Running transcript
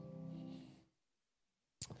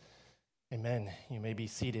Amen. You may be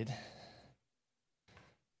seated.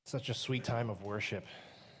 Such a sweet time of worship.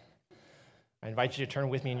 I invite you to turn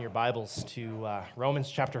with me in your Bibles to Romans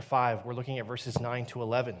chapter 5. We're looking at verses 9 to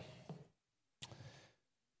 11.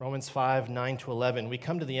 Romans 5, 9 to 11. We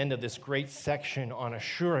come to the end of this great section on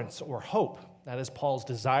assurance or hope. That is Paul's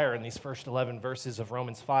desire in these first 11 verses of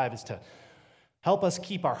Romans 5, is to help us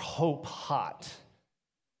keep our hope hot.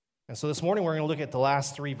 And so this morning we're going to look at the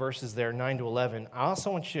last three verses there, 9 to 11. I also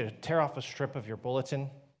want you to tear off a strip of your bulletin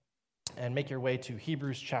and make your way to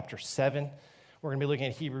Hebrews chapter 7. We're going to be looking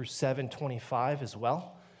at Hebrews 7:25 as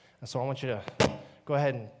well. And so I want you to go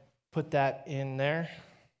ahead and put that in there.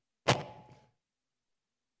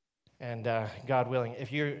 And God willing,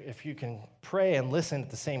 if you can pray and listen at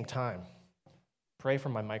the same time, pray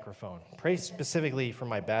from my microphone. Pray specifically for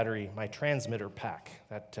my battery, my transmitter pack.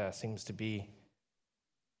 That seems to be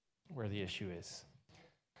where the issue is.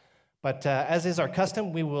 But as is our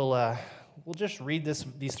custom, we'll just read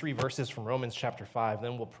these three verses from Romans chapter 5,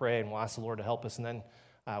 then we'll pray and we'll ask the Lord to help us, and then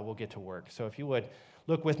we'll get to work. So if you would,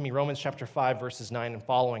 look with me, Romans chapter 5, verses 9 and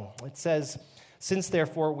following. It says, "Since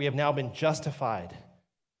therefore we have now been justified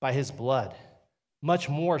by his blood, much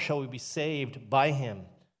more shall we be saved by him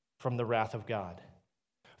from the wrath of God.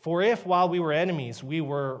 For if while we were enemies we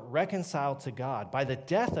were reconciled to God by the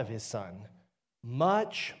death of his Son,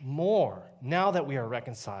 much more, now that we are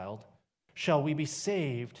reconciled, shall we be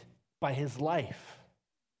saved by his life.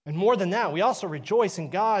 And more than that, we also rejoice in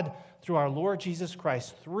God through our Lord Jesus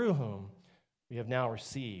Christ, through whom we have now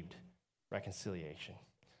received reconciliation."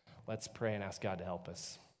 Let's pray and ask God to help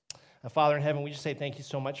us. Father in heaven, we just say thank you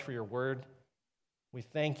so much for your word. We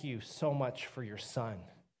thank you so much for your Son.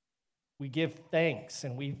 We give thanks,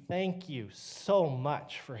 and we thank you so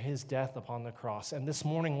much for his death upon the cross. And this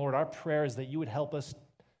morning, Lord, our prayer is that you would help us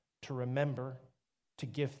to remember to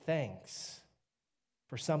give thanks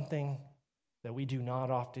for something that we do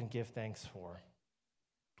not often give thanks for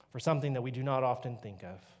something that we do not often think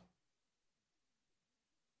of.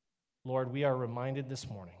 Lord, we are reminded this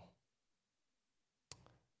morning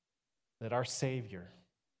that our Savior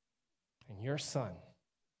and your Son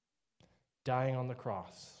dying on the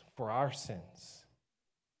cross for our sins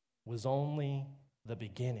was only the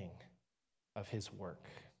beginning of his work.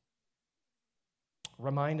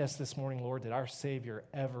 Remind us this morning, Lord, that our Savior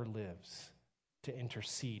ever lives to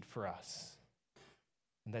intercede for us,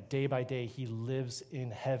 and that day by day he lives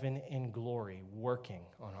in heaven in glory, working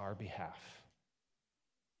on our behalf.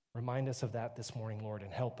 Remind us of that this morning, Lord,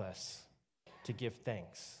 and help us to give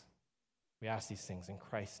thanks. We ask these things in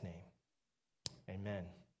Christ's name. Amen.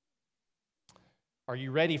 Are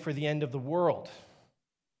you ready for the end of the world?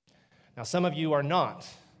 Now, some of you are not.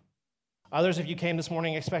 Others of you came this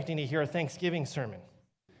morning expecting to hear a Thanksgiving sermon.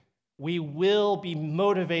 We will be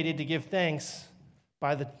motivated to give thanks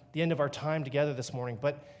by the end of our time together this morning,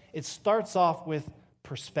 but it starts off with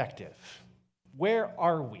perspective. Where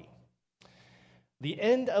are we? The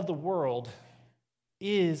end of the world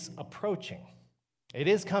is approaching. It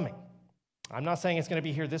is coming. I'm not saying it's going to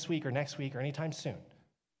be here this week or next week or anytime soon,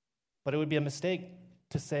 but it would be a mistake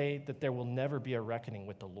to say that there will never be a reckoning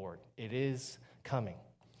with the Lord. It is coming.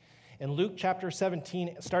 In Luke chapter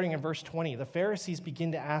 17, starting in verse 20, the Pharisees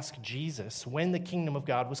begin to ask Jesus when the kingdom of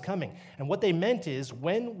God was coming. And what they meant is,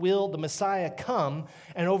 when will the Messiah come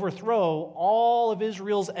and overthrow all of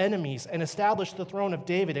Israel's enemies and establish the throne of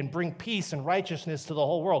David and bring peace and righteousness to the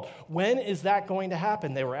whole world? When is that going to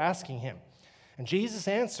happen? They were asking him. And Jesus'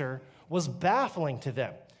 answer was baffling to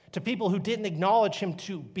them, to people who didn't acknowledge him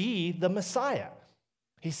to be the Messiah.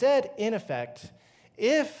 He said, in effect,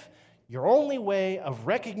 if your only way of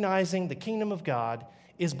recognizing the kingdom of God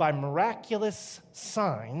is by miraculous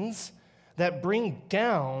signs that bring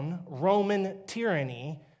down Roman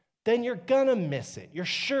tyranny, then you're going to miss it. You're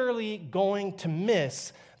surely going to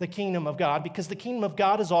miss the kingdom of God, because the kingdom of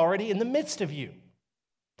God is already in the midst of you.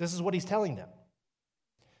 This is what he's telling them.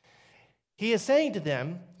 He is saying to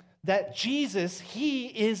them that Jesus, he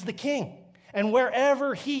is the king. And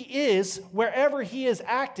wherever he is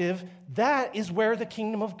active, that is where the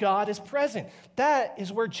kingdom of God is present. That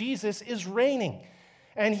is where Jesus is reigning.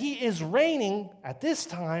 And he is reigning at this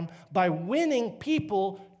time by winning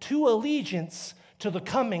people to allegiance to the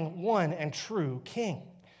coming one and true king.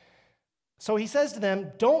 So he says to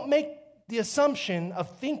them, don't make the assumption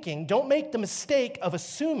of thinking, don't make the mistake of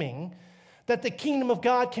assuming that the kingdom of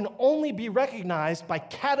God can only be recognized by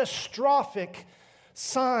catastrophic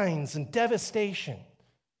signs and devastation.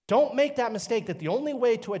 Don't make that mistake that the only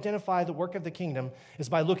way to identify the work of the kingdom is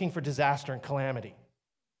by looking for disaster and calamity.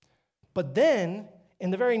 But then, in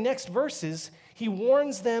the very next verses, he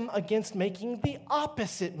warns them against making the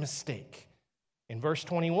opposite mistake. In In verse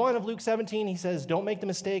 21 of Luke 17, he says, don't make the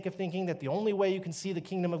mistake of thinking that the only way you can see the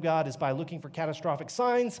kingdom of God is by looking for catastrophic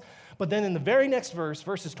signs. But then in the very next verse,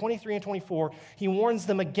 verses 23 and 24, he warns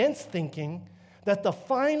them against thinking that the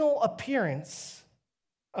final appearance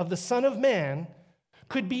of the Son of Man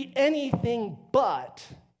could be anything but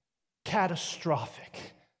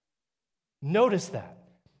catastrophic. Notice that.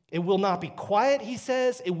 It will not be quiet, he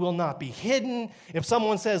says. It will not be hidden. If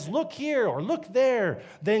someone says, look here or look there,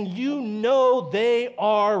 then you know they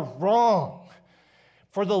are wrong.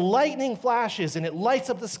 For the lightning flashes and it lights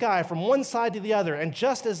up the sky from one side to the other. And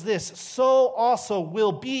just as this, so also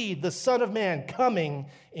will be the Son of Man coming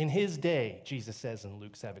in his day, Jesus says in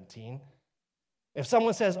Luke 17. If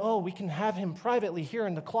someone says, oh, we can have him privately here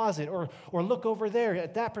in the closet, or look over there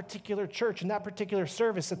at that particular church, in that particular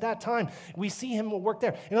service, at that time, we see him work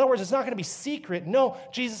there. In other words, it's not going to be secret. No,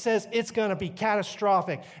 Jesus says it's going to be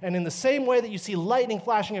catastrophic. And in the same way that you see lightning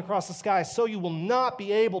flashing across the sky, so you will not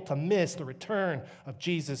be able to miss the return of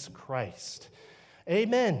Jesus Christ.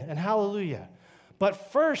 Amen and hallelujah.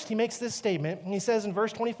 But first, he makes this statement, and he says in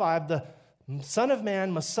verse 25, the Son of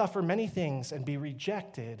Man must suffer many things and be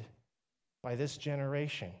rejected by this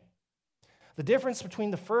generation. The difference between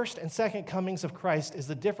the first and second comings of Christ is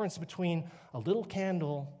the difference between a little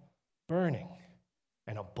candle burning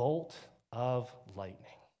and a bolt of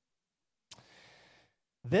lightning.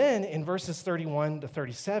 Then in verses 31 to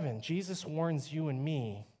 37, Jesus warns you and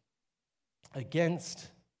me against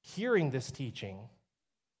hearing this teaching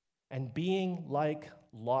and being like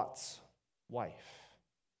Lot's wife.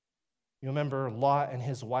 You remember Lot and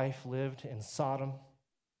his wife lived in Sodom,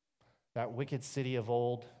 that wicked city of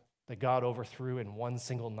old that God overthrew in one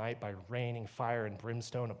single night by raining fire and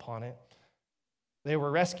brimstone upon it. They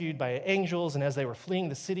were rescued by angels, and as they were fleeing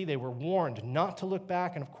the city, they were warned not to look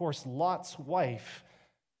back. And of course, Lot's wife,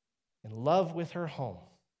 in love with her home,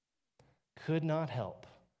 could not help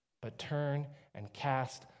but turn and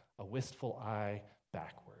cast a wistful eye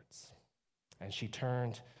backwards. And she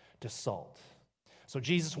turned to salt. So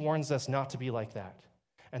Jesus warns us not to be like that.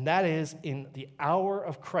 And that is, in the hour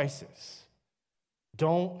of crisis,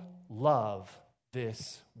 don't love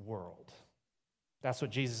this world. That's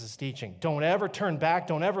what Jesus is teaching. Don't ever turn back.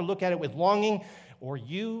 Don't ever look at it with longing, or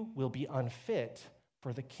you will be unfit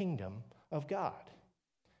for the kingdom of God.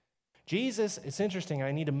 Jesus, it's interesting,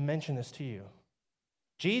 I need to mention this to you.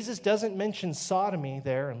 Jesus doesn't mention sodomy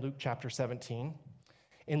there in Luke chapter 17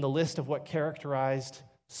 in the list of what characterized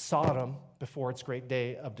Sodom before its great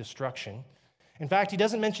day of destruction. In fact, he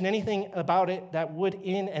doesn't mention anything about it that would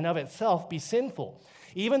in and of itself be sinful.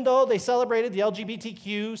 Even though they celebrated the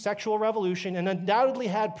LGBTQ sexual revolution and undoubtedly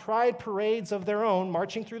had pride parades of their own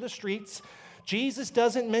marching through the streets, Jesus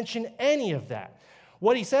doesn't mention any of that.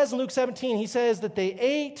 What he says in Luke 17, he says that they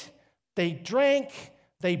ate, they drank,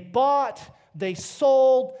 they bought, they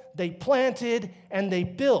sold, they planted, and they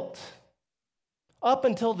built up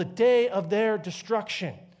until the day of their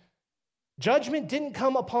destruction. Judgment didn't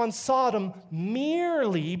come upon Sodom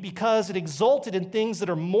merely because it exulted in things that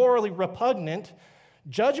are morally repugnant.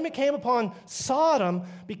 Judgment came upon Sodom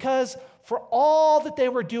because for all that they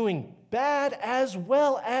were doing, bad as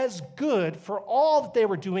well as good, for all that they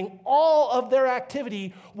were doing, all of their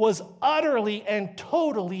activity was utterly and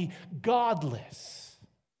totally godless.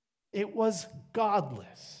 It was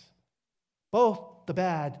godless, both the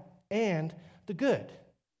bad and the good.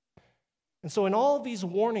 And so in all of these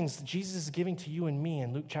warnings that Jesus is giving to you and me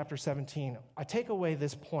in Luke chapter 17, I take away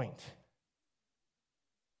this point.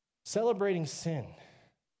 Celebrating sin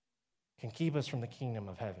can keep us from the kingdom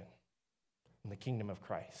of heaven and the kingdom of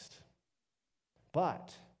Christ.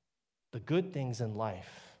 But the good things in life,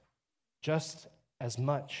 just as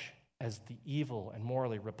much as the evil and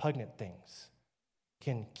morally repugnant things,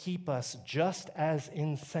 can keep us just as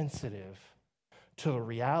insensitive to the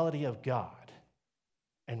reality of God.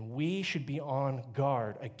 And we should be on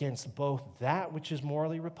guard against both that which is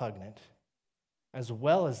morally repugnant as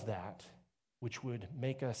well as that which would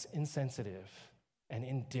make us insensitive and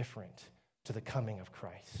indifferent to the coming of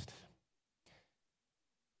Christ.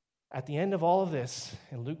 At the end of all of this,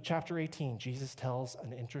 in Luke chapter 18, Jesus tells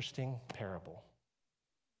an interesting parable.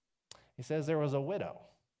 He says there was a widow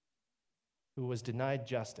who was denied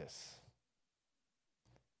justice,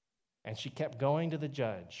 and she kept going to the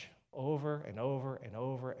judge over and over and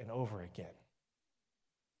over and over again,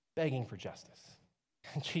 begging for justice.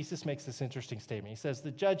 And Jesus makes this interesting statement. He says, the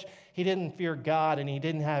judge, he didn't fear God and he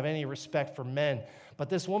didn't have any respect for men, but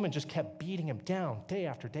this woman just kept beating him down day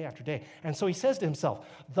after day after day. And so he says to himself,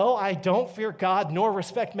 though I don't fear God nor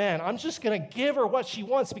respect man, I'm just going to give her what she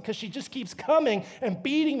wants because she just keeps coming and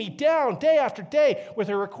beating me down day after day with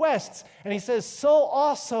her requests. And he says, so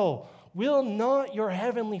also Will not your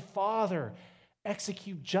heavenly Father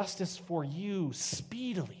execute justice for you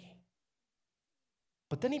speedily?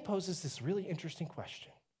 But then he poses this really interesting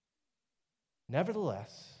question.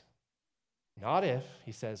 Nevertheless, not if,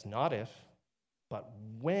 he says, not if, but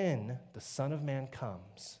when the Son of Man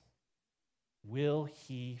comes, will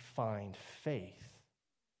he find faith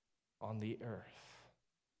on the earth?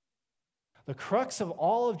 The crux of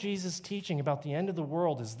all of Jesus' teaching about the end of the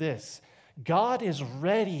world is this: God is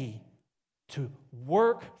ready to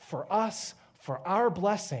work for us, for our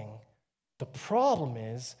blessing. The problem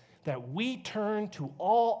is that we turn to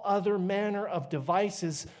all other manner of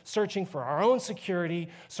devices, searching for our own security,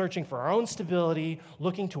 searching for our own stability,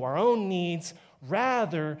 looking to our own needs,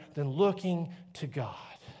 rather than looking to God.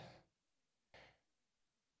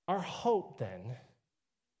 Our hope, then,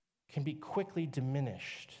 can be quickly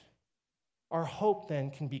diminished. Our hope,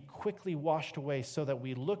 then, can be quickly washed away so that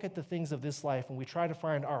we look at the things of this life and we try to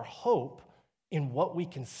find our hope in what we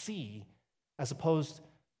can see, as opposed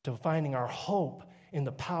to finding our hope in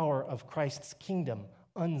the power of Christ's kingdom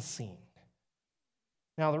unseen.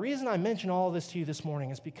 Now, the reason I mention all of this to you this morning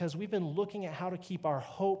is because we've been looking at how to keep our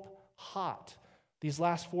hope hot these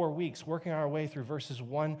last 4 weeks, working our way through verses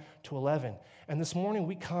 1 to 11. And this morning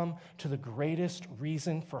we come to the greatest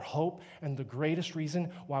reason for hope and the greatest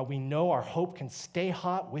reason why we know our hope can stay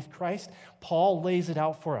hot with Christ. Paul lays it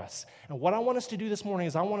out for us. And what I want us to do this morning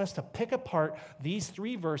is I want us to pick apart these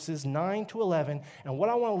 3 verses, 9 to 11. And what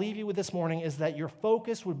I want to leave you with this morning is that your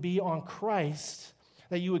focus would be on Christ,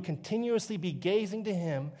 that you would continuously be gazing to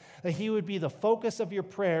him, that he would be the focus of your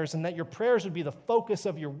prayers, and that your prayers would be the focus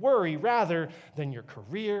of your worry rather than your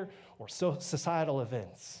career or societal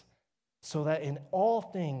events, so that in all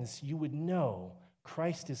things you would know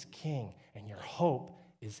Christ is king and your hope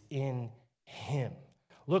is in him.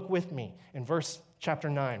 Look with me in chapter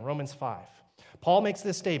 9, Romans 5. Paul makes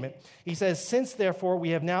this statement. He says, since therefore we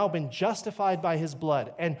have now been justified by his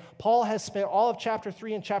blood. And Paul has spent all of chapter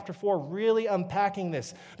 3 and chapter 4 really unpacking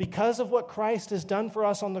this. Because of what Christ has done for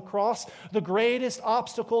us on the cross, the greatest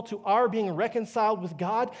obstacle to our being reconciled with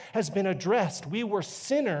God has been addressed. We were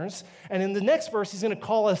sinners, and in the next verse he's going to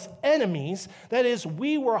call us enemies. That is,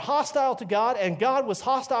 we were hostile to God and God was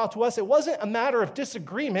hostile to us. It wasn't a matter of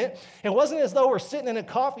disagreement. It wasn't as though we're sitting in a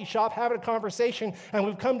coffee shop having a conversation and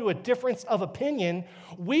we've come to a difference of opinion.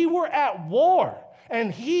 We were at war,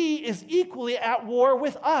 and he is equally at war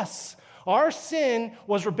with us. Our sin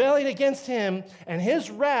was rebellion against him, and his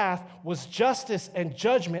wrath was justice and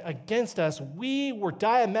judgment against us. We were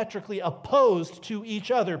diametrically opposed to each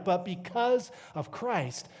other, but because of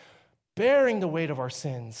Christ bearing the weight of our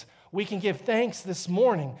sins, we can give thanks this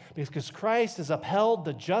morning because Christ has upheld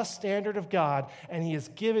the just standard of God, and he has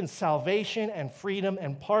given salvation and freedom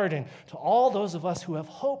and pardon to all those of us who have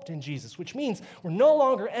hoped in Jesus, which means we're no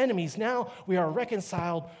longer enemies. Now we are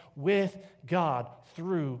reconciled with God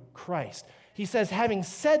through Christ. He says, having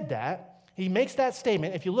said that, he makes that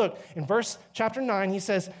statement. If you look in chapter 9, he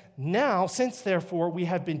says, now, since therefore we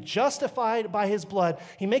have been justified by his blood,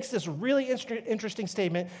 he makes this really interesting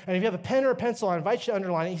statement. And if you have a pen or a pencil, I invite you to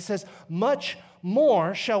underline it. He says, much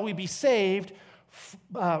more shall we be saved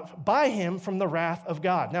by him from the wrath of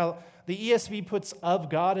God. Now, the ESV puts of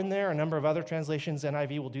God in there. A number of other translations,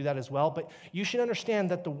 NIV, will do that as well. But you should understand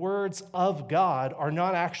that the words of God are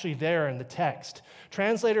not actually there in the text.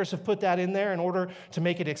 Translators have put that in there in order to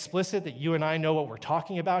make it explicit that you and I know what we're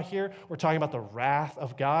talking about here. We're talking about the wrath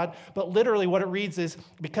of God. But literally what it reads is,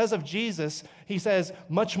 because of Jesus, he says,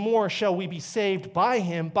 much more shall we be saved by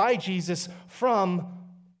him, by Jesus, from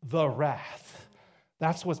the wrath.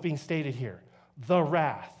 That's what's being stated here, the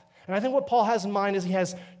wrath. And I think what Paul has in mind is he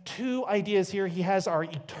has 2 ideas here. He has our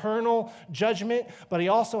eternal judgment, but he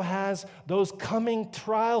also has those coming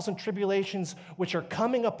trials and tribulations which are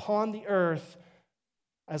coming upon the earth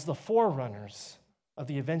as the forerunners of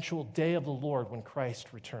the eventual day of the Lord when Christ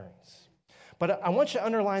returns. But I want you to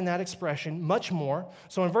underline that expression, much more.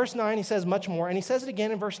 So in verse 9, he says much more, and he says it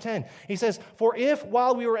again in verse 10. He says, for if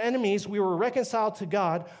while we were enemies, we were reconciled to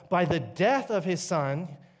God by the death of his Son,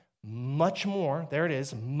 much more, there it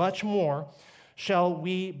is, much more shall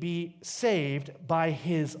we be saved by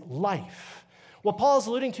his life. What Paul is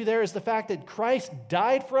alluding to there is the fact that Christ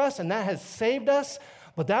died for us, and that has saved us,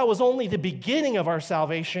 but that was only the beginning of our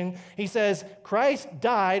salvation. He says, Christ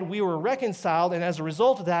died, we were reconciled, and as a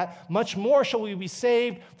result of that, much more shall we be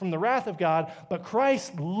saved from the wrath of God, but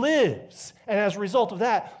Christ lives, and as a result of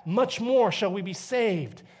that, much more shall we be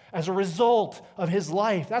saved as a result of his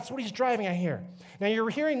life. That's what he's driving at here. Now, you're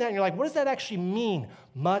hearing that, and you're like, what does that actually mean,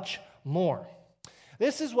 much more?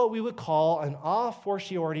 This is what we would call an a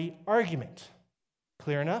fortiori argument.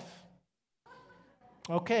 Clear enough?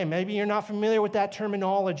 Okay, maybe you're not familiar with that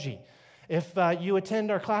terminology. If you attend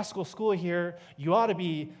our classical school here, you ought to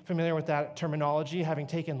be familiar with that terminology, having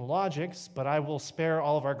taken logics, but I will spare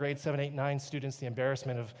all of our grade 7, 8, 9 students the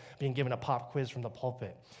embarrassment of being given a pop quiz from the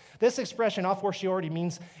pulpit. This expression, a fortiori,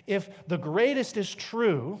 means if the greatest is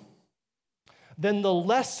true, then the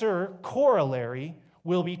lesser corollary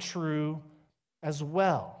will be true as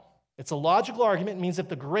well. It's a logical argument. It means if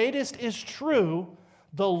the greatest is true,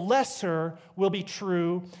 the lesser will be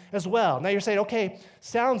true as well. Now you're saying, okay,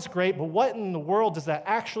 sounds great, but what in the world does that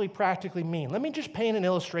actually practically mean? Let me just paint an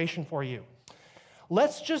illustration for you.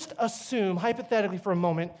 Let's just assume, hypothetically for a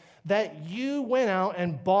moment, that you went out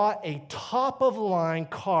and bought a top-of-the-line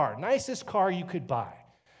car, nicest car you could buy.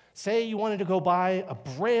 Say you wanted to go buy a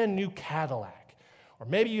brand new Cadillac, or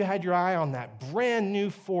maybe you had your eye on that brand new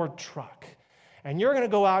Ford truck. And you're going to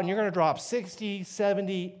go out and you're going to drop 60,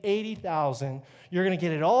 70, 80,000. You're going to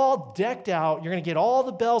get it all decked out. You're going to get all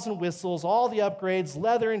the bells and whistles, all the upgrades,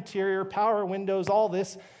 leather interior, power windows, all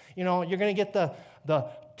this. You know, you're going to get the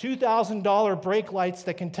 $2,000 brake lights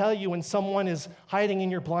that can tell you when someone is hiding in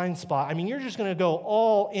your blind spot. I mean, you're just going to go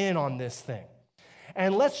all in on this thing.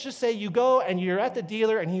 And let's just say you go and you're at the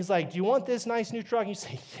dealer and he's like, do you want this nice new truck? And you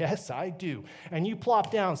say, yes, I do. And you plop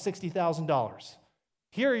down $60,000.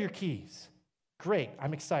 Here are your keys. Great,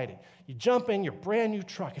 I'm excited. You jump in your brand new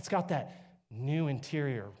truck. It's got that new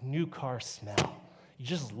interior, new car smell. You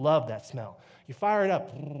just love that smell. You fire it up.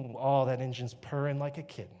 Oh, that engine's purring like a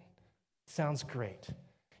kitten. Sounds great.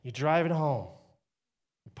 You drive it home.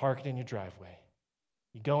 You park it in your driveway.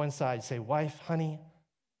 You go inside. You say, wife, honey,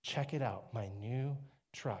 check it out, my new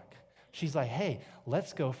truck. She's like, hey,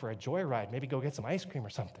 let's go for a joyride. Maybe go get some ice cream or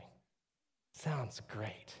something. Sounds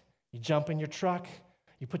great. You jump in your truck.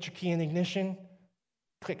 You put your key in the ignition.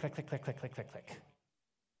 Click, click, click, click, click, click, click, click.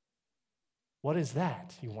 What is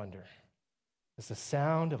that, you wonder? It's the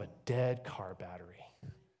sound of a dead car battery.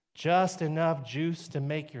 Just enough juice to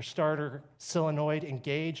make your starter solenoid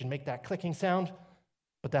engage and make that clicking sound,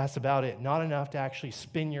 but that's about it. Not enough to actually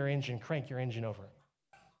spin your engine, crank your engine over.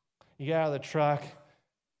 You get out of the truck,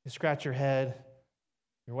 you scratch your head.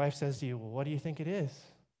 Your wife says to you, well, what do you think it is?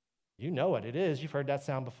 You know what it is. You've heard that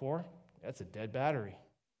sound before. That's a dead battery.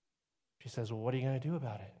 She says, well, what are you going to do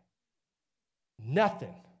about it?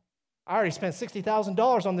 Nothing. I already spent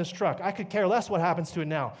 $60,000 on this truck. I could care less what happens to it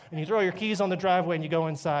now. And you throw your keys on the driveway and you go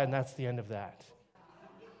inside, and that's the end of that.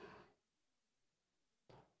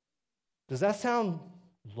 Does that sound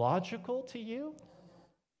logical to you?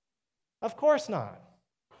 Of course not.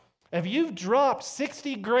 If you've dropped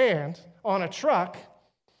 60 grand on a truck,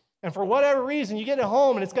 and for whatever reason you get it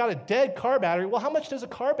home and it's got a dead car battery, well, how much does a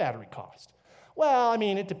car battery cost? Well, I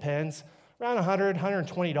mean, it depends. Around $100,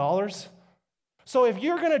 $120. So if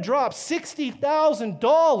you're going to drop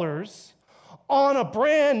 $60,000 on a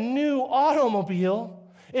brand new automobile,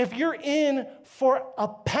 if you're in for a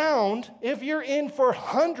pound, if you're in for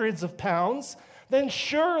hundreds of pounds, then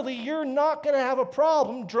surely you're not going to have a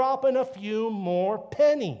problem dropping a few more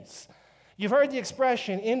pennies. You've heard the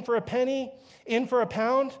expression, in for a penny, in for a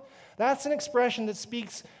pound. That's an expression that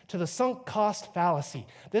speaks to the sunk cost fallacy.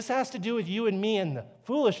 This has to do with you and me and the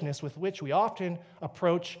foolishness with which we often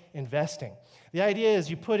approach investing. The idea is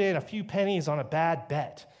you put in a few pennies on a bad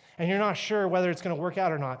bet, and you're not sure whether it's going to work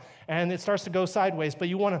out or not, and it starts to go sideways, but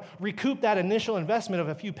you want to recoup that initial investment of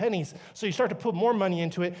a few pennies, so you start to put more money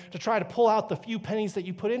into it to try to pull out the few pennies that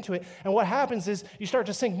you put into it, and what happens is you start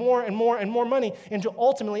to sink more and more and more money into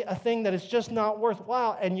ultimately a thing that is just not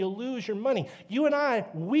worthwhile, and you lose your money. You and I,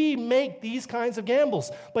 we make these kinds of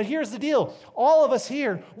gambles, but here's the deal. All of us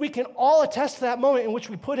here, we can all attest to that moment in which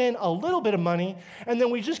we put in a little bit of money, and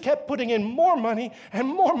then we just kept putting in more money and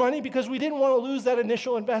more money because we didn't want to lose that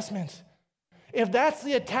initial investment. If that's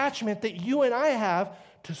the attachment that you and I have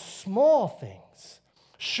to small things,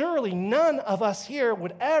 surely none of us here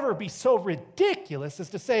would ever be so ridiculous as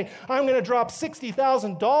to say, I'm going to drop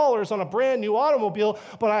 $60,000 on a brand new automobile,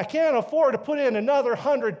 but I can't afford to put in another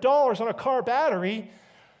 $100 on a car battery,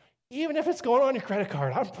 even if it's going on your credit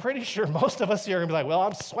card. I'm pretty sure most of us here are going to be like, well,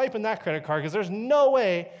 I'm swiping that credit card because there's no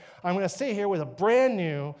way I'm going to sit here with a brand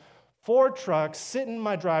new Ford truck sitting in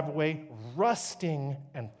my driveway, rusting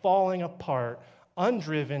and falling apart,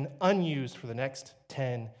 undriven, unused for the next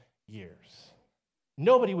 10 years.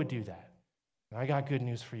 Nobody would do that. And I got good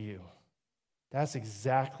news for you. That's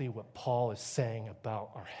exactly what Paul is saying about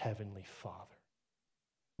our Heavenly Father.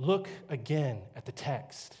 Look again at the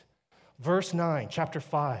text. Verse 9, chapter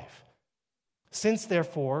 5. Since,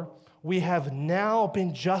 therefore, we have now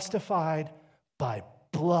been justified by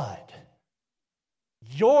blood,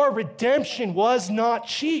 your redemption was not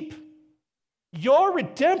cheap. Your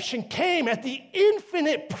redemption came at the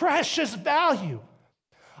infinite precious value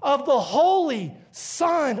of the Holy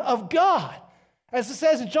Son of God. As it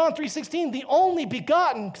says in John 3:16, the only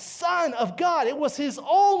begotten Son of God. It was his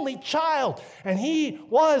only child, and he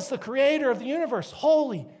was the creator of the universe,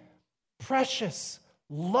 holy, precious,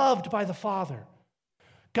 loved by the Father.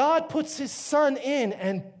 God puts his Son in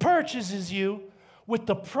and purchases you with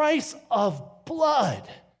the price of blood.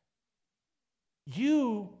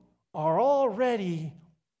 You are already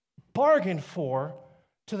bargained for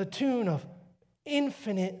to the tune of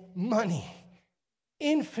infinite money,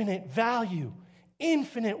 infinite value,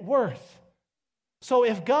 infinite worth. So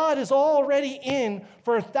if God is already in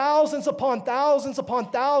for thousands upon thousands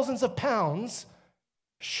upon thousands of pounds,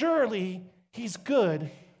 surely he's good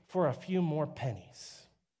for a few more pennies.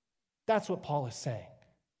 That's what Paul is saying.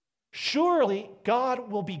 Surely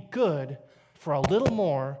God will be good for a little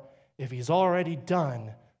more if he's already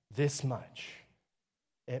done this much.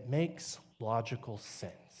 It makes logical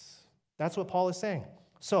sense. That's what Paul is saying.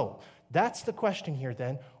 So that's the question here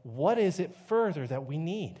then. What is it further that we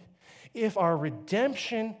need? If our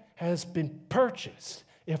redemption has been purchased,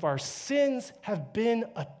 if our sins have been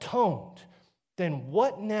atoned, then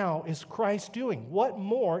what now is Christ doing? What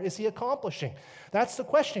more is he accomplishing? That's the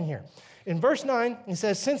question here. In verse 9, he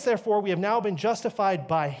says, since therefore we have now been justified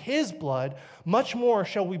by his blood, much more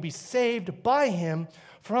shall we be saved by him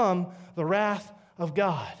from the wrath of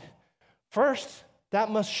God. First,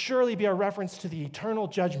 that must surely be a reference to the eternal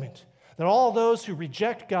judgment, that all those who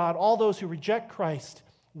reject God, all those who reject Christ,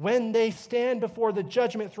 when they stand before the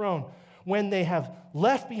judgment throne, when they have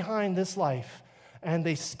left behind this life, and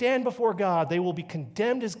they stand before God, they will be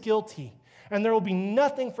condemned as guilty, and there will be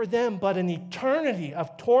nothing for them but an eternity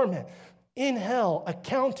of torment in hell,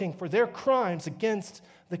 accounting for their crimes against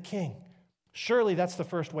the King. Surely that's the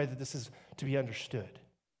first way that this is to be understood.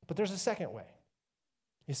 But there's a second way.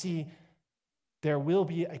 You see, there will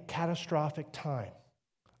be a catastrophic time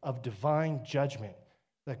of divine judgment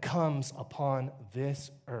that comes upon this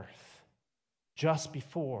earth just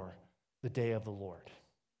before the day of the Lord.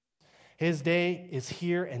 His day is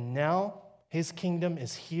here and now. His kingdom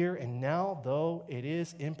is here and now, though it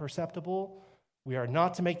is imperceptible. We are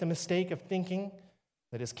not to make the mistake of thinking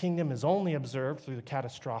that his kingdom is only observed through the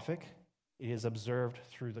catastrophic. It is observed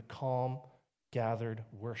through the calm, gathered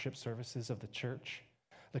worship services of the church.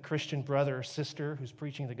 The Christian brother or sister who's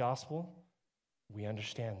preaching the gospel, we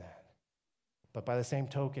understand that. But by the same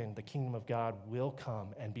token, the kingdom of God will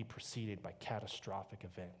come and be preceded by catastrophic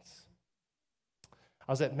events.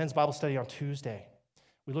 I was at men's Bible study on Tuesday.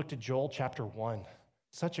 We looked at Joel chapter 1.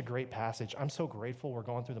 Such a great passage. I'm so grateful we're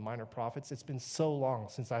going through the minor prophets. It's been so long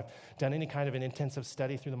since I've done any kind of an intensive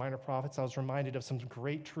study through the minor prophets. I was reminded of some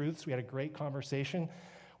great truths. We had a great conversation.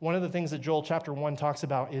 One of the things that Joel chapter 1 talks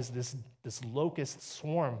about is this locust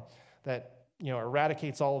swarm that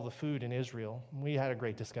eradicates all of the food in Israel. We had a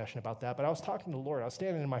great discussion about that. But I was talking to the Lord. I was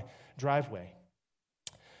standing in my driveway.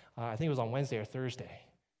 I think it was on Wednesday or Thursday.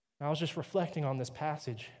 And I was just reflecting on this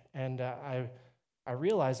passage, and I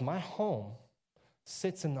realized my home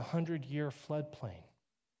sits in the 100-year floodplain.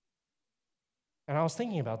 And I was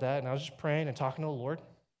thinking about that, and I was just praying and talking to the Lord.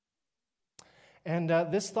 And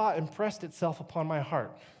this thought impressed itself upon my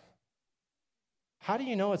heart. How do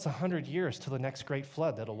you know it's 100 years till the next great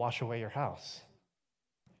flood that'll wash away your house?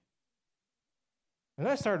 And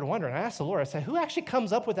then I started wondering. I asked the Lord, I said, who actually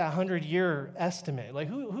comes up with that 100-year estimate? Like,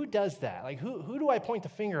 who does that? Like, who do I point the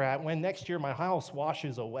finger at when next year my house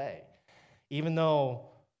washes away? Even though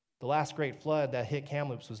the last great flood that hit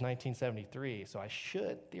Kamloops was 1973, so I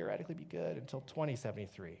should theoretically be good until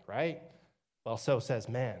 2073, right? Well, so says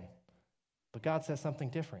man. But God says something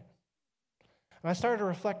different. And I started to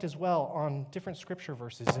reflect as well on different scripture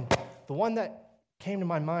verses, and the one that came to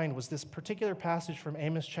my mind was this particular passage from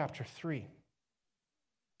Amos chapter 3.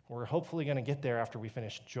 We're hopefully going to get there after we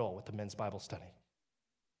finish Joel with the men's Bible study.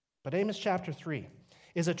 But Amos chapter 3,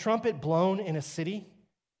 is a trumpet blown in a city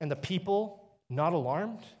and the people not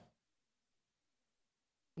alarmed?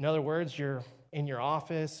 In other words, you're in your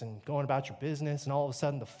office and going about your business, and all of a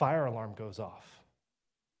sudden the fire alarm goes off.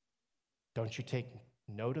 Don't you take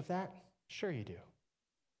note of that? Sure you do.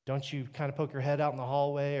 Don't you kind of poke your head out in the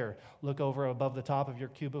hallway or look over above the top of your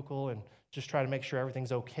cubicle and just try to make sure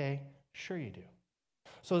everything's okay? Sure you do.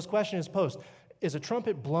 So this question is posed. Is a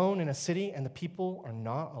trumpet blown in a city and the people are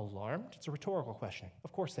not alarmed? It's a rhetorical question.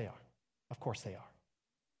 Of course they are. Of course they are.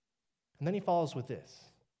 And then he follows with this.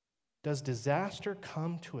 Does disaster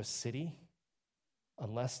come to a city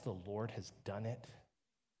unless the Lord has done it?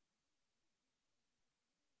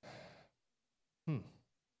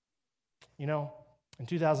 In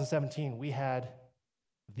 2017, we had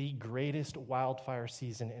the greatest wildfire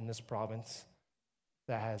season in this province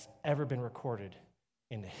that has ever been recorded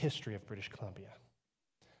in the history of British Columbia.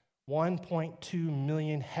 1.2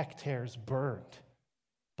 million hectares burned,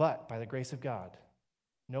 but by the grace of God,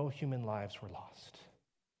 no human lives were lost.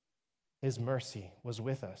 His mercy was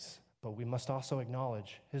with us, but we must also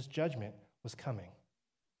acknowledge his judgment was coming.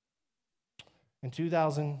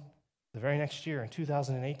 The very next year, in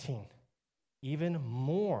 2018, even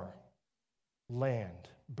more land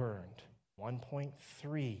burned,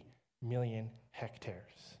 1.3 million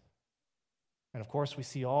hectares. And of course, we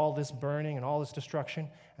see all this burning and all this destruction,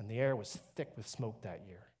 and the air was thick with smoke that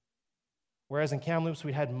year. Whereas in Kamloops,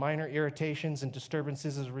 we had minor irritations and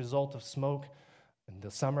disturbances as a result of smoke, in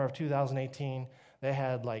the summer of 2018, they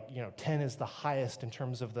had 10 is the highest in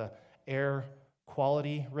terms of the air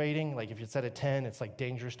quality rating. Like if you set a 10, it's like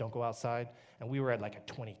dangerous, don't go outside. And we were at like a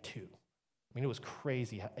 22. I mean, it was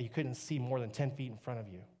crazy. You couldn't see more than 10 feet in front of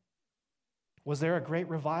you. Was there a great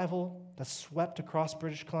revival that swept across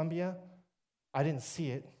British Columbia? I didn't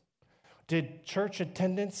see it. Did church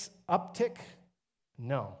attendance uptick?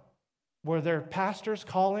 No. Were there pastors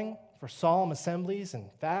calling for solemn assemblies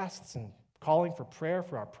and fasts and calling for prayer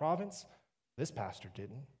for our province? This pastor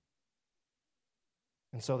didn't.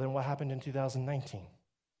 And so then what happened in 2019?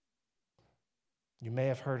 You may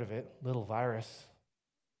have heard of it, little virus,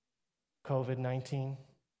 COVID-19.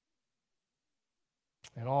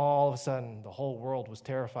 And all of a sudden, the whole world was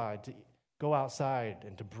terrified to go outside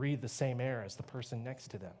and to breathe the same air as the person next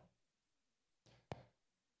to them.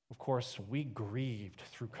 Of course, we grieved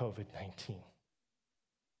through COVID-19.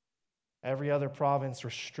 Every other province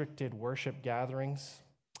restricted worship gatherings.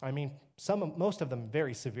 I mean, most of them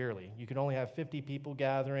very severely. You could only have 50 people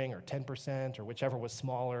gathering or 10% or whichever was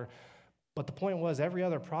smaller. But the point was every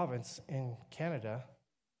other province in Canada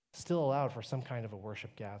still allowed for some kind of a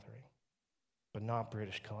worship gathering, but not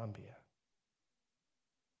British Columbia.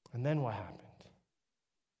 And then what happened?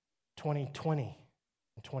 2020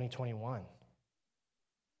 and 2021.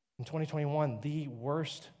 In 2021, the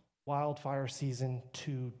worst wildfire season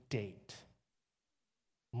to date.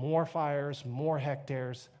 More fires, more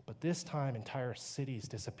hectares, but this time entire cities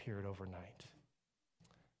disappeared overnight.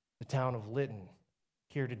 The town of Lytton,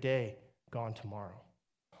 here today, gone tomorrow.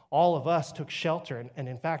 All of us took shelter, and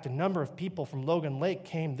in fact, a number of people from Logan Lake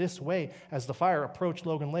came this way as the fire approached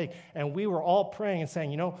Logan Lake, and we were all praying and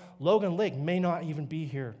saying, Logan Lake may not even be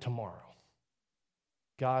here tomorrow.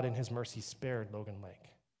 God in his mercy spared Logan Lake.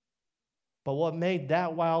 But what made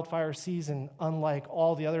that wildfire season unlike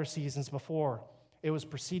all the other seasons before, it was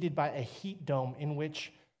preceded by a heat dome in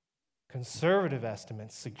which conservative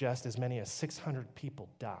estimates suggest as many as 600 people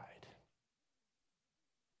died.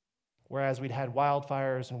 Whereas we'd had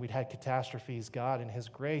wildfires and we'd had catastrophes, God in his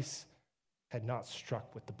grace had not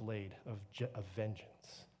struck with the blade of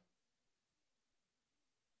vengeance.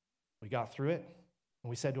 We got through it, and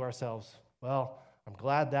we said to ourselves, well, I'm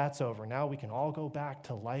glad that's over. Now we can all go back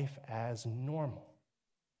to life as normal.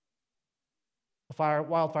 The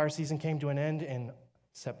wildfire season came to an end in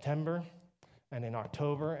September, and in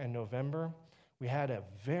October and November, we had a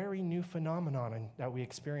very new phenomenon that we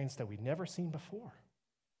experienced that we'd never seen before.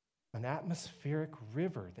 An atmospheric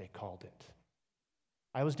river, they called it.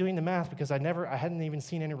 I was doing the math because I hadn't even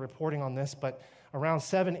seen any reporting on this, but around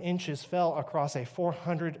 7 inches fell across a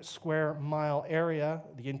 400 square mile area,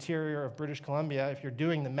 the interior of British Columbia. If you're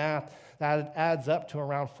doing the math, that adds up to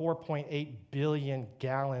around 4.8 billion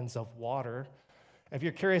gallons of water. If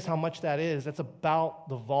you're curious how much that is, that's about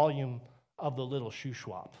the volume of the little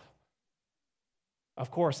Shuswap.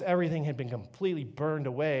 Of course, everything had been completely burned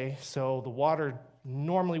away, so the water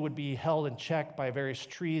normally would be held in check by various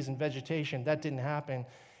trees and vegetation. That didn't happen.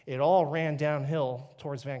 It all ran downhill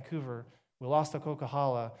towards Vancouver. We lost the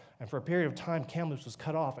Coquihalla, and for a period of time, Kamloops was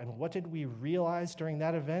cut off. And what did we realize during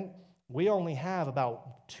that event? We only have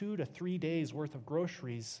about 2 to 3 days worth of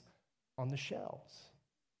groceries on the shelves.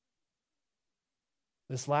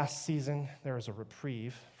 This last season, there was a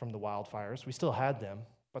reprieve from the wildfires. We still had them,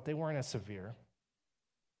 but they weren't as severe.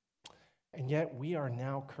 And yet, we are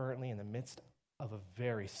now currently in the midst of a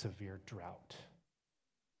very severe drought.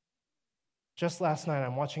 Just last night,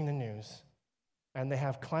 I'm watching the news, and they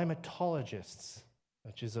have climatologists,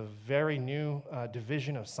 which is a very new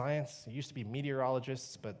division of science. It used to be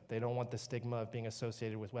meteorologists, but they don't want the stigma of being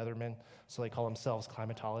associated with weathermen, so they call themselves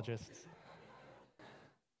climatologists.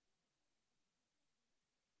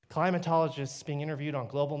 Climatologists being interviewed on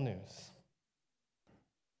Global News.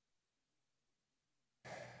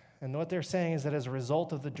 And what they're saying is that as a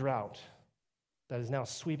result of the drought that is now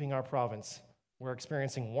sweeping our province, we're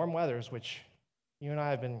experiencing warm weathers, which you and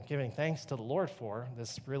I have been giving thanks to the Lord for,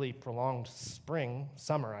 this really prolonged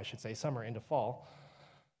summer into fall.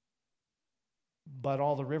 But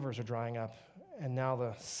all the rivers are drying up, and now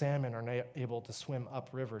the salmon are not able to swim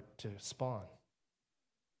upriver to spawn.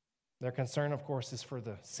 Their concern, of course, is for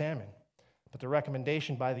the salmon. But the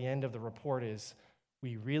recommendation by the end of the report is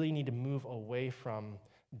we really need to move away from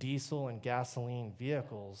diesel and gasoline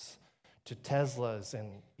vehicles to Teslas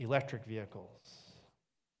and electric vehicles.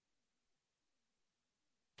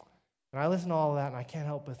 And I listen to all of that, and I can't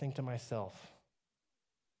help but think to myself,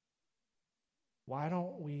 why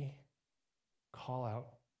don't we call out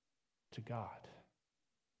to God?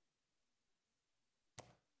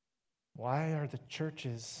 Why are the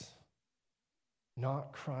churches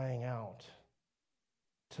not crying out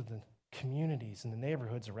to the communities and the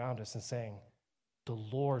neighborhoods around us and saying, the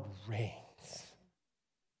Lord reigns,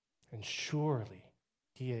 and surely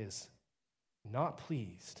he is not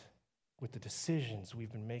pleased with the decisions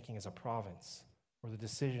we've been making as a province or the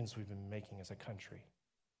decisions we've been making as a country?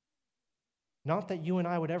 Not that you and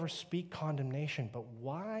I would ever speak condemnation, but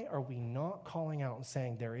why are we not calling out and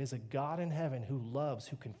saying there is a God in heaven who loves,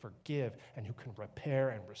 who can forgive, and who can repair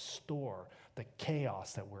and restore the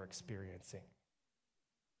chaos that we're experiencing?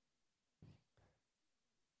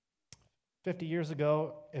 50 years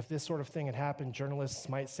ago, if this sort of thing had happened, journalists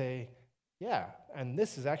might say, yeah, and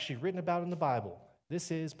this is actually written about in the Bible.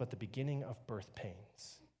 This is but the beginning of birth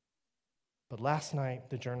pains. But last night,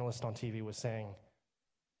 the journalist on TV was saying,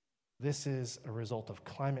 this is a result of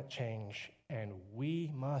climate change, and we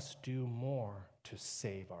must do more to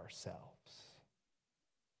save ourselves.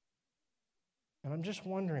 And I'm just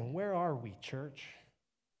wondering, where are we, church?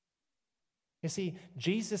 You see,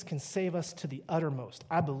 Jesus can save us to the uttermost.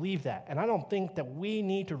 I believe that. And I don't think that we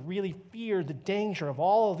need to really fear the danger of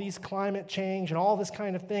all of these climate change and all this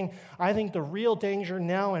kind of thing. I think the real danger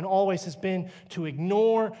now and always has been to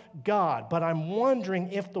ignore God. But I'm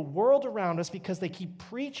wondering if the world around us, because they keep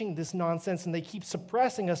preaching this nonsense and they keep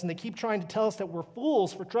suppressing us and they keep trying to tell us that we're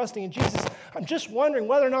fools for trusting in Jesus, I'm just wondering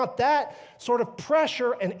whether or not that sort of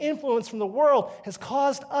pressure and influence from the world has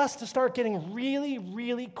caused us to start getting really,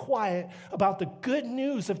 really quiet about the good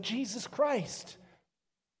news of Jesus Christ.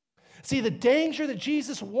 See, the danger that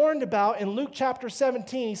Jesus warned about in Luke chapter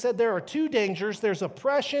 17, he said there are two dangers. There's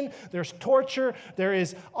oppression, there's torture, there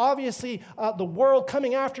is obviously the world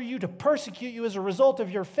coming after you to persecute you as a result of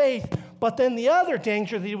your faith. But then the other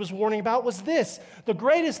danger that he was warning about was this. The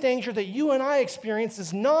greatest danger that you and I experience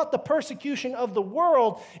is not the persecution of the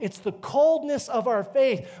world, it's the coldness of our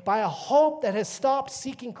faith by a hope that has stopped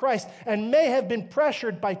seeking Christ and may have been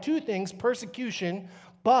pressured by two things, persecution,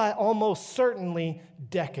 but almost certainly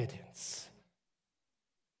decadence.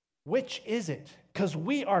 Which is it? Because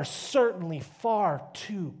we are certainly far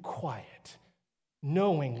too quiet,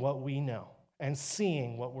 knowing what we know and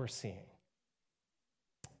seeing what we're seeing.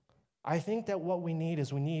 I think that what we need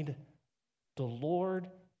is we need the Lord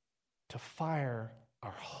to fire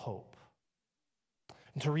our hope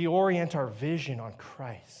and to reorient our vision on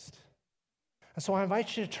Christ. And so I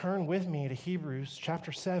invite you to turn with me to Hebrews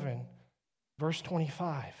chapter 7, verse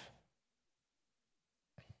 25.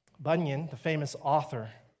 Bunyan, the famous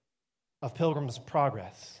author of Pilgrim's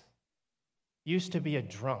Progress, used to be a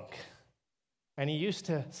drunk. And he used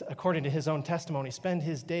to, according to his own testimony, spend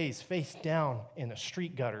his days face down in a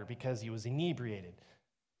street gutter because he was inebriated.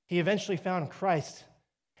 He eventually found Christ,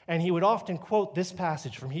 and he would often quote this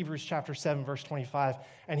passage from Hebrews chapter 7, verse 25,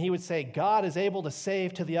 and he would say, God is able to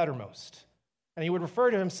save to the uttermost. And he would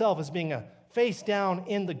refer to himself as being a face down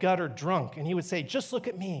in the gutter drunk. And he would say, just look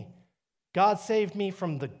at me. God saved me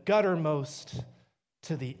from the guttermost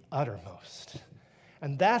to the uttermost.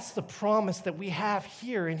 And that's the promise that we have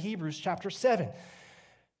here in Hebrews chapter 7.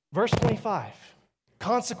 Verse 25.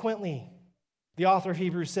 Consequently, the author of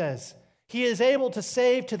Hebrews says, he is able to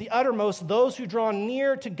save to the uttermost those who draw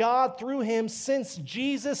near to God through him, since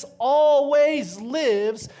Jesus always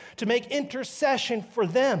lives to make intercession for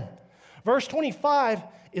them. Verse 25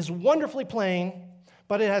 is wonderfully plain,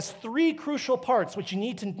 but it has three crucial parts which you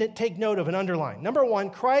need to take note of and underline. Number one,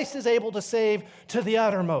 Christ is able to save to the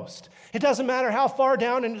uttermost. It doesn't matter how far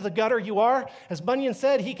down into the gutter you are. As Bunyan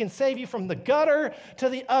said, he can save you from the gutter to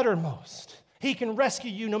the uttermost. He can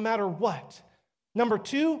rescue you no matter what. Number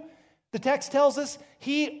two, the text tells us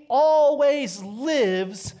he always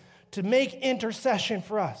lives to make intercession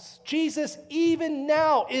for us. Jesus, even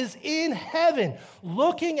now, is in heaven,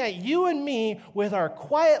 looking at you and me with our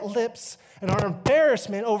quiet lips and our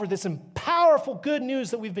embarrassment over this powerful good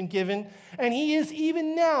news that we've been given. And he is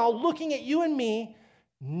even now looking at you and me,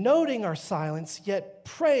 noting our silence, yet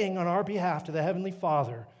praying on our behalf to the Heavenly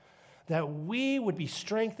Father, that we would be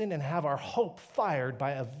strengthened and have our hope fired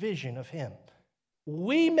by a vision of him.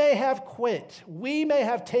 We may have quit. We may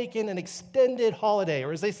have taken an extended holiday,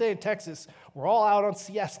 or as they say in Texas, we're all out on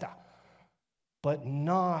siesta, but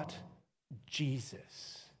not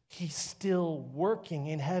Jesus. He's still working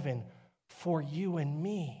in heaven for you and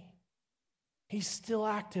me. He's still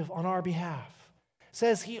active on our behalf. It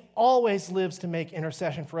says he always lives to make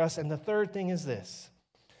intercession for us. And the third thing is this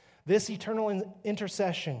eternal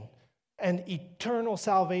intercession and eternal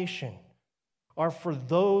salvation are for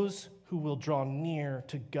those who will draw near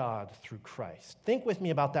to God through Christ. Think with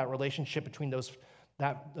me about that relationship between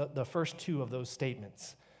the first two of those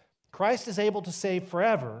statements. Christ is able to save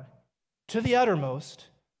forever, to the uttermost,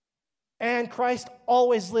 and Christ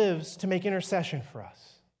always lives to make intercession for us.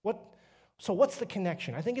 So what's the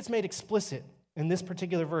connection? I think it's made explicit in this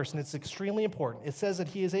particular verse, and it's extremely important. It says that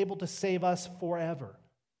he is able to save us forever.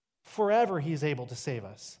 Forever he is able to save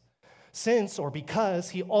us. Since or because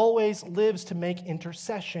he always lives to make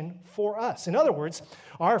intercession for us. In other words,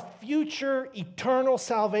 our future eternal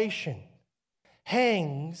salvation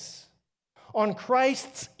hangs on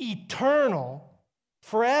Christ's eternal,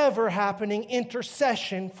 forever happening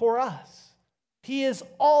intercession for us. He is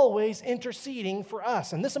always interceding for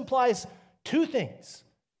us. And this implies two things,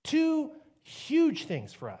 two huge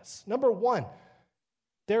things for us. Number one,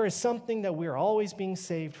 there is something that we're always being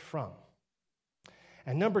saved from.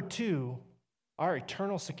 And number two, our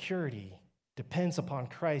eternal security depends upon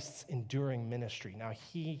Christ's enduring ministry. Now,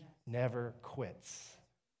 he never quits,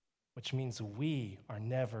 which means we are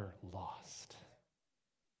never lost.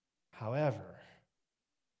 However,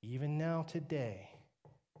 even now today,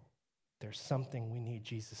 there's something we need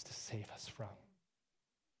Jesus to save us from.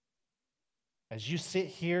 As you sit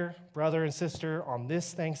here, brother and sister, on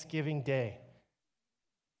this Thanksgiving day,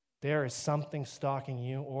 there is something stalking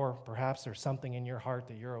you, or perhaps there's something in your heart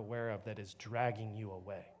that you're aware of that is dragging you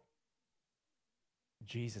away.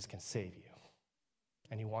 Jesus can save you,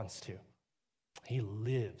 and he wants to. He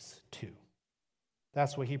lives to.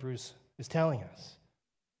 That's what Hebrews is telling us.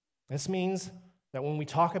 This means that when we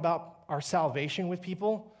talk about our salvation with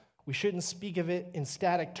people, we shouldn't speak of it in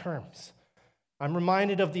static terms. I'm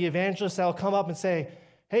reminded of the evangelists that will come up and say,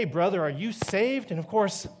 "Hey, brother, are you saved?" And of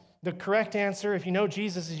course, the correct answer, if you know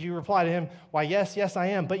Jesus, is you reply to him, "Why, yes, I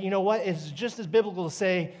am." But you know what? It's just as biblical to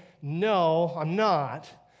say, "No, I'm not."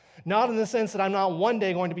 Not in the sense that I'm not one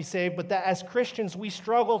day going to be saved, but that as Christians, we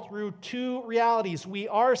struggle through two realities. We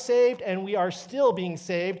are saved and we are still being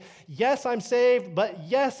saved. Yes, I'm saved, but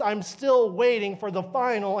yes, I'm still waiting for the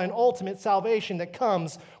final and ultimate salvation that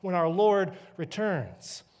comes when our Lord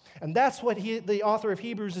returns. And that's what the author of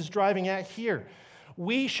Hebrews is driving at here.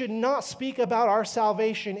 We should not speak about our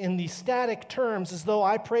salvation in these static terms as though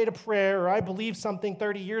I prayed a prayer or I believed something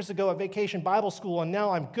 30 years ago at Vacation Bible School and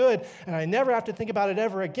now I'm good and I never have to think about it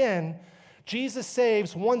ever again. Jesus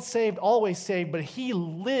saves, once saved, always saved, but he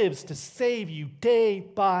lives to save you day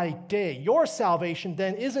by day. Your salvation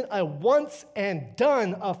then isn't a once and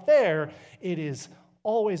done affair. It is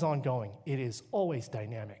always ongoing. It is always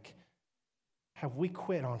dynamic. Have we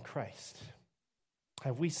quit on Christ?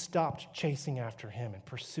 Have we stopped chasing after him and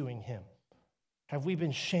pursuing him? Have we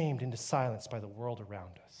been shamed into silence by the world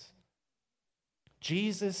around us?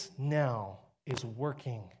 Jesus now is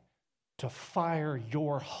working to fire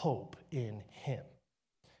your hope in him.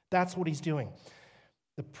 That's what he's doing.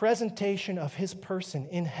 The presentation of his person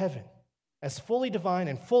in heaven as fully divine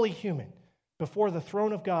and fully human before the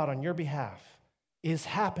throne of God on your behalf is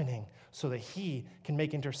happening so that he can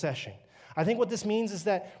make intercession. I think what this means is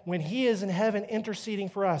that when he is in heaven interceding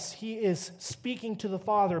for us, he is speaking to the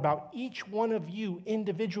Father about each one of you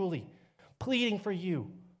individually, pleading for you,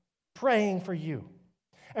 praying for you.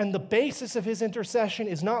 And the basis of his intercession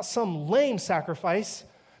is not some lame sacrifice,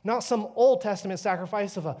 not some Old Testament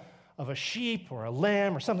sacrifice of a sheep or a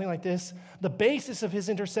lamb or something like this. The basis of his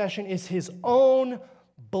intercession is his own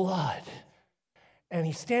blood. And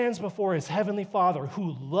he stands before his heavenly Father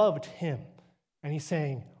who loved him. And he's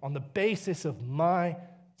saying, on the basis of my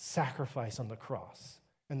sacrifice on the cross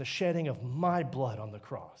and the shedding of my blood on the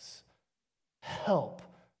cross, help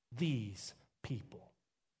these people.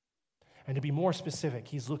 And to be more specific,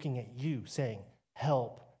 he's looking at you saying,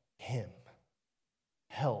 help him.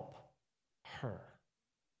 Help her.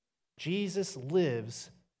 Jesus lives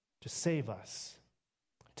to save us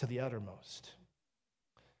to the uttermost.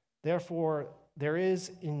 Therefore, there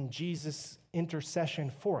is in Jesus' intercession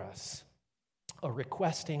for us a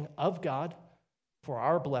requesting of God for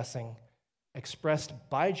our blessing expressed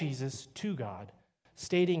by Jesus to God,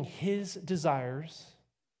 stating his desires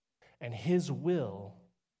and his will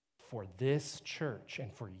for this church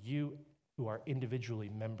and for you who are individually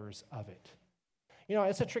members of it. You know,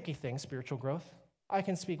 it's a tricky thing, spiritual growth. I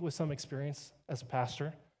can speak with some experience as a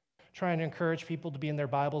pastor, trying to encourage people to be in their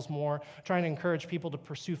Bibles more, trying to encourage people to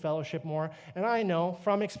pursue fellowship more. And I know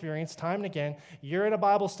from experience, time and again, you're at a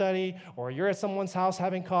Bible study or you're at someone's house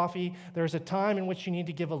having coffee, there's a time in which you need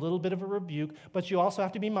to give a little bit of a rebuke, but you also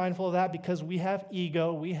have to be mindful of that because we have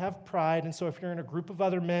ego, we have pride, and so if you're in a group of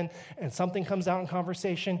other men and something comes out in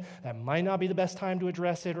conversation, that might not be the best time to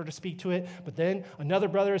address it or to speak to it, but then another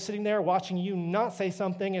brother is sitting there watching you not say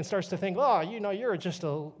something and starts to think, oh, you know, you're just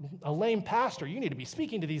a lame pastor. You need to be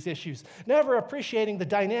speaking to these issues. Never appreciating the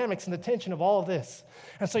dynamics and the tension of all of this.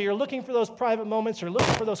 And so you're looking for those private moments, you're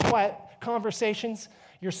looking for those quiet conversations,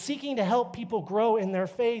 you're seeking to help people grow in their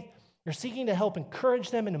faith, you're seeking to help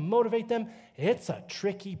encourage them and to motivate them. It's a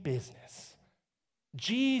tricky business.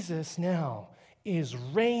 Jesus now is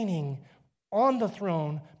reigning on the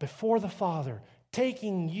throne before the Father,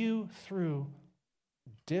 taking you through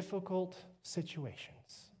difficult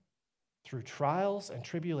situations, through trials and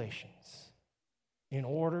tribulations, in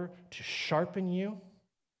order to sharpen you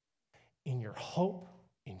in your hope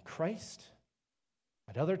in Christ.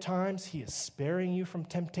 At other times, he is sparing you from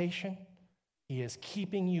temptation. He is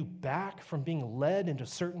keeping you back from being led into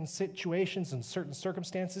certain situations and certain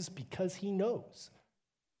circumstances because he knows,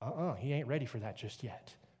 he ain't ready for that just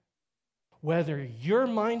yet. Whether you're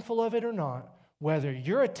mindful of it or not, whether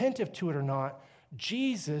you're attentive to it or not,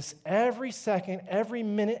 Jesus, every second, every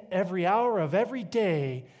minute, every hour of every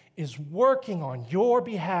day, is working on your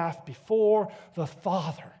behalf before the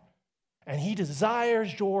Father, and he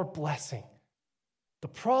desires your blessing. The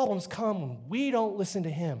problems come when we don't listen to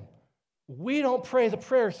him. We don't pray the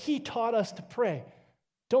prayer he taught us to pray.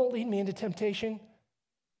 Don't lead me into temptation.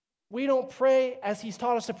 We don't pray as he's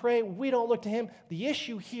taught us to pray. We don't look to him. The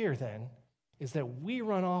issue here, then, is that we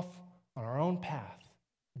run off on our own path,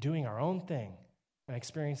 doing our own thing, and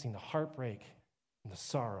experiencing the heartbreak and the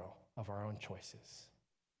sorrow of our own choices.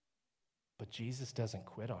 But Jesus doesn't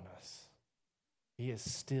quit on us. He is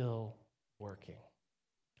still working.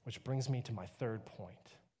 Which brings me to my third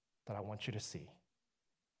point that I want you to see.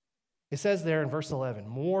 It says there in verse 11,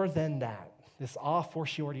 more than that, this a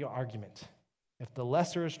fortiori argument. If the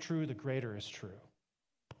lesser is true, the greater is true.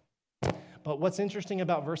 But what's interesting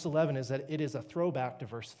about verse 11 is that it is a throwback to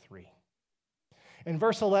verse 3. In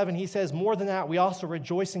verse 11, he says, more than that, we also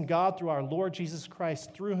rejoice in God through our Lord Jesus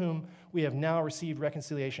Christ, through whom we have now received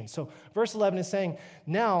reconciliation. So verse 11 is saying,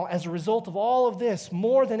 now, as a result of all of this,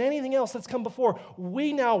 more than anything else that's come before,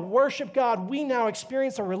 we now worship God. We now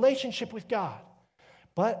experience a relationship with God.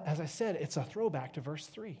 But, as I said, it's a throwback to verse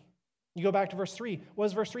 3. You go back to verse 3. What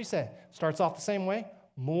does verse 3 say? Starts off the same way.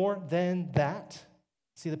 More than that.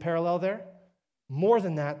 See the parallel there? More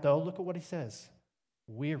than that, though, look at what he says.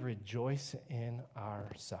 We rejoice in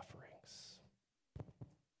our sufferings.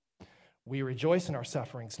 We rejoice in our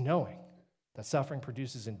sufferings knowing that suffering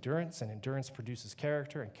produces endurance, and endurance produces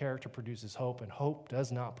character, and character produces hope, and hope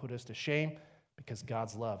does not put us to shame because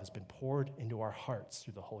God's love has been poured into our hearts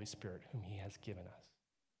through the Holy Spirit whom he has given us.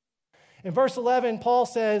 In verse 11, Paul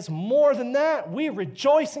says, more than that, we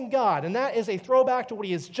rejoice in God. And that is a throwback to what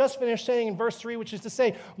he has just finished saying in verse 3, which is to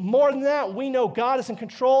say, more than that, we know God is in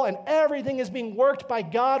control and everything is being worked by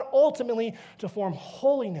God ultimately to form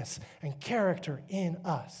holiness and character in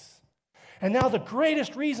us. And now the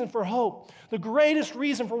greatest reason for hope, the greatest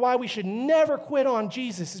reason for why we should never quit on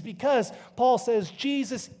Jesus is because Paul says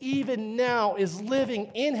Jesus even now is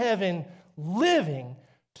living in heaven, living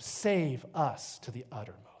to save us to the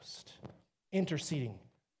uttermost, interceding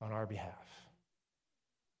on our behalf.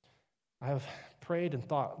 I have prayed and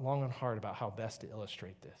thought long and hard about how best to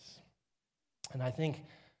illustrate this. And I think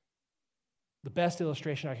the best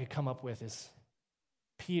illustration I could come up with is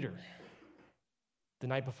Peter. The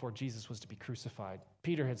night before Jesus was to be crucified,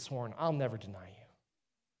 Peter had sworn, I'll never deny you.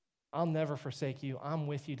 I'll never forsake you. I'm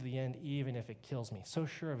with you to the end, even if it kills me. So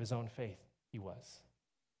sure of his own faith he was.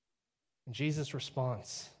 And Jesus'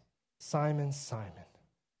 response, Simon, Simon,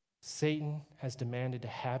 Satan has demanded to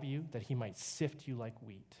have you that he might sift you like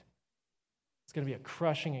wheat. It's going to be a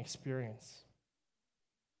crushing experience.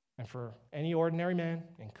 And for any ordinary man,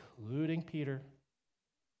 including Peter,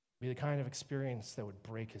 it'd be the kind of experience that would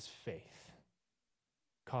break his faith,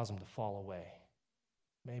 cause him to fall away,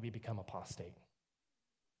 maybe become apostate.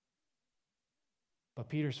 But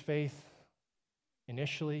Peter's faith,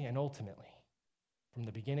 initially and ultimately, from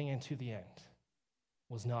the beginning and to the end,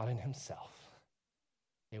 was not in himself.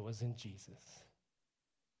 It was in Jesus.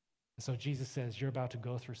 And so Jesus says, you're about to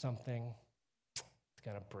go through something. It's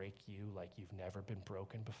going to break you like you've never been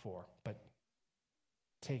broken before. But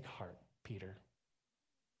take heart, Peter.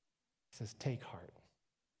 He says, take heart.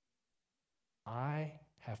 I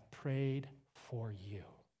have prayed for you.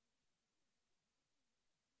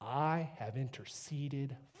 I have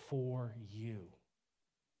interceded for you,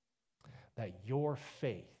 that your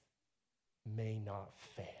faith may not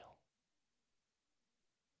fail.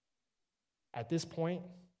 At this point,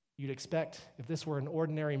 you'd expect, if this were an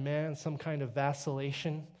ordinary man, some kind of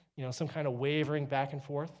vacillation, some kind of wavering back and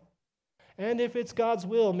forth. And if it's God's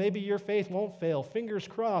will, maybe your faith won't fail. Fingers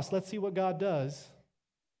crossed, let's see what God does.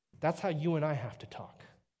 That's how you and I have to talk.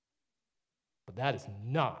 But that is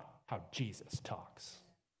not how Jesus talks.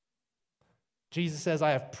 Jesus says,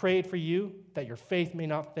 I have prayed for you that your faith may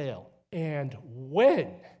not fail. And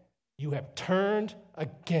when you have turned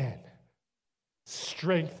again,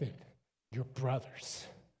 strengthen your brothers.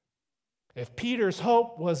 If Peter's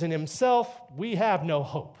hope was in himself, we have no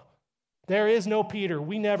hope. There is no Peter.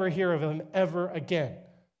 We never hear of him ever again.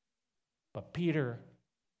 But Peter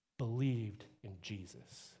believed in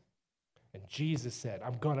Jesus. And Jesus said,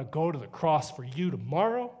 I'm going to go to the cross for you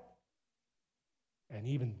tomorrow. And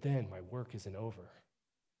even then, my work isn't over.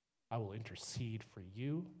 I will intercede for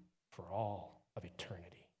you for all of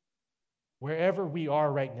eternity. Wherever we are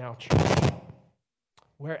right now, church,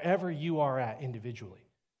 wherever you are at individually,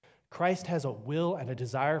 Christ has a will and a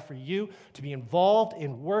desire for you to be involved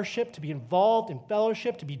in worship, to be involved in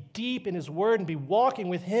fellowship, to be deep in his word and be walking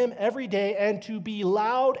with him every day and to be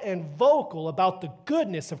loud and vocal about the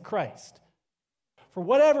goodness of Christ. For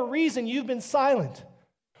whatever reason you've been silent,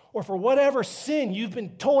 or for whatever sin you've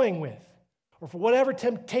been toying with, or for whatever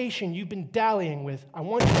temptation you've been dallying with, I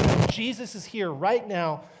want you to know Jesus is here right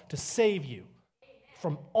now to save you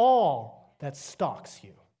from all that stalks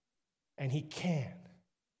you. And he can.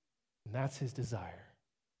 And that's his desire.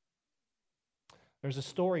 There's a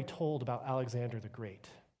story told about Alexander the Great.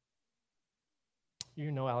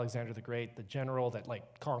 You know Alexander the Great, the general that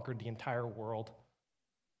conquered the entire world,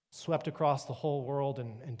 swept across the whole world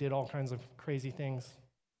and did all kinds of crazy things.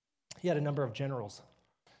 He had a number of generals.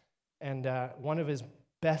 And one of his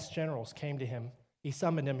best generals came to him. He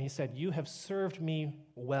summoned him. He said, you have served me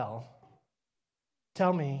well.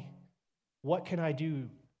 Tell me, what can I do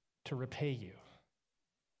to repay you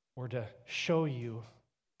or to show you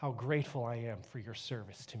how grateful I am for your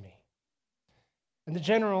service to me? And the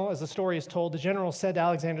general, as the story is told, the general said to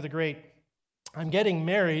Alexander the Great, I'm getting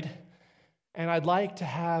married, and I'd like to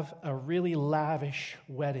have a really lavish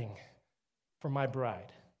wedding for my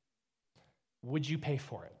bride. Would you pay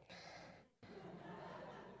for it?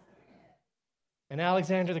 And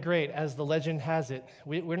Alexander the Great, as the legend has it,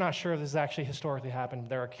 we're not sure if this actually historically happened.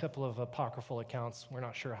 There are a couple of apocryphal accounts. We're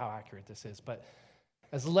not sure how accurate this is. But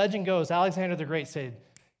as the legend goes, Alexander the Great said,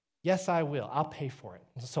 yes, I will. I'll pay for it.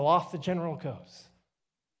 And so off the general goes.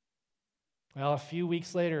 Well, a few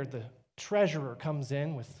weeks later, the treasurer comes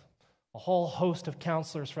in with a whole host of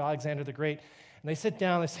counselors for Alexander the Great. And they sit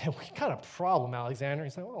down and they say, we got a problem, Alexander.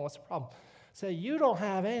 He's like, well, what's the problem? Say, you don't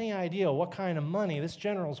have any idea what kind of money this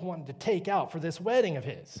general's wanting to take out for this wedding of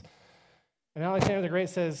his. And Alexander the Great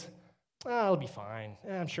says, it'll be fine.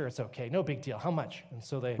 I'm sure it's okay. No big deal. How much? And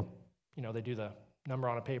so they do the number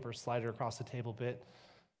on a paper, slide it across the table a bit.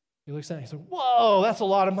 He looks at it and he says, whoa, that's a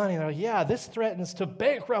lot of money. And they're like, yeah, this threatens to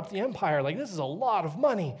bankrupt the empire. This is a lot of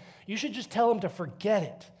money. You should just tell him to forget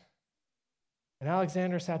it. And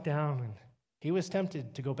Alexander sat down and he was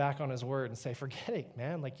tempted to go back on his word and say, forget it,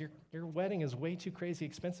 man. Your wedding is way too crazy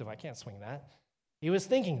expensive. I can't swing that. He was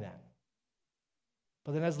thinking that.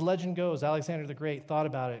 But then as the legend goes, Alexander the Great thought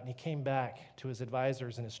about it, and he came back to his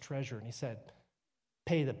advisors and his treasurer, and he said,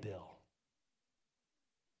 pay the bill.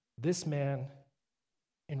 This man,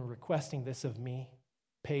 in requesting this of me,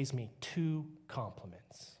 pays me 2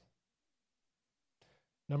 compliments.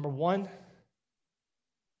 Number 1,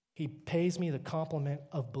 he pays me the compliment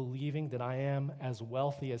of believing that I am as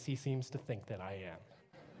wealthy as he seems to think that I am.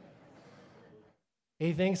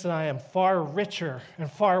 He thinks that I am far richer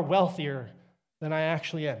and far wealthier than I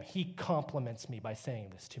actually am. He compliments me by saying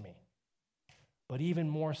this to me. But even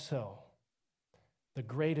more so, the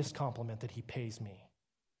greatest compliment that he pays me,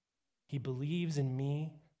 he believes in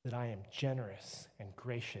me that I am generous and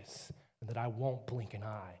gracious and that I won't blink an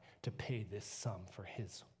eye to pay this sum for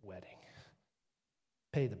his wedding.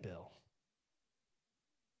 Pay the bill.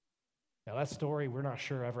 Now that story, we're not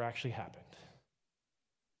sure ever actually happened,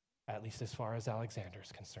 at least as far as Alexander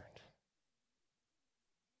is concerned.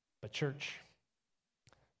 But church,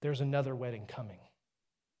 there's another wedding coming.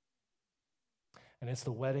 And it's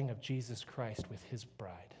the wedding of Jesus Christ with his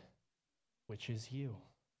bride, which is you,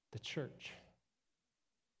 the church.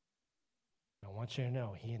 And I want you to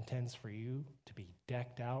know, he intends for you to be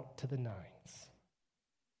decked out to the nines,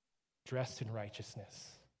 dressed in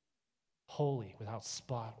righteousness, holy, without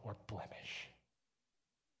spot or blemish.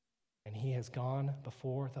 And he has gone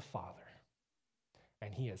before the Father,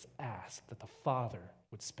 and he has asked that the Father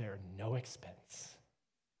would spare no expense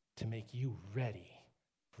to make you ready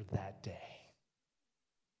for that day.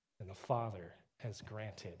 And the Father has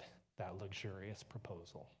granted that luxurious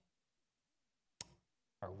proposal.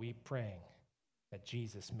 Are we praying that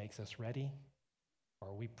Jesus makes us ready, or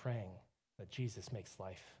are we praying that Jesus makes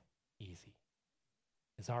life easy?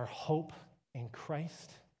 Is our hope in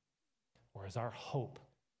Christ, or is our hope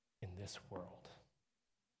in this world?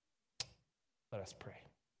 Let us pray.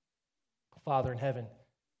 Father in heaven,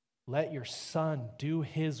 let your Son do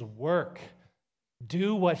his work.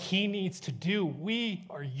 Do what he needs to do. We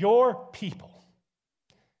are your people.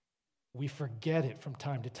 We forget it from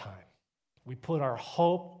time to time. We put our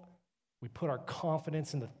hope, we put our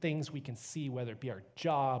confidence in the things we can see, whether it be our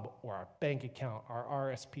job or our bank account, our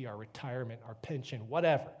RSP, our retirement, our pension,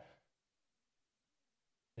 whatever.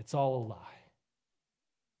 It's all a lie.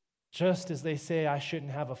 Just as they say I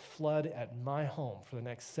shouldn't have a flood at my home for the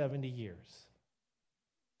next 70 years,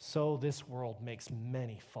 so this world makes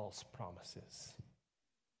many false promises.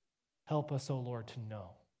 Help us, O Lord, to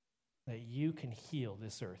know that you can heal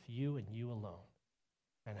this earth, you and you alone,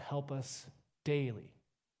 and help us daily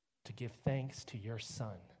to give thanks to your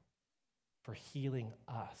Son for healing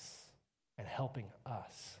us and helping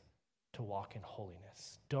us to walk in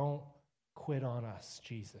holiness. Don't quit on us,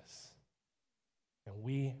 Jesus. And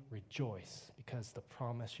we rejoice because the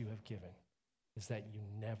promise you have given is that you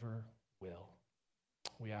never will.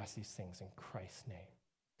 We ask these things in Christ's name.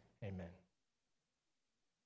 Amen.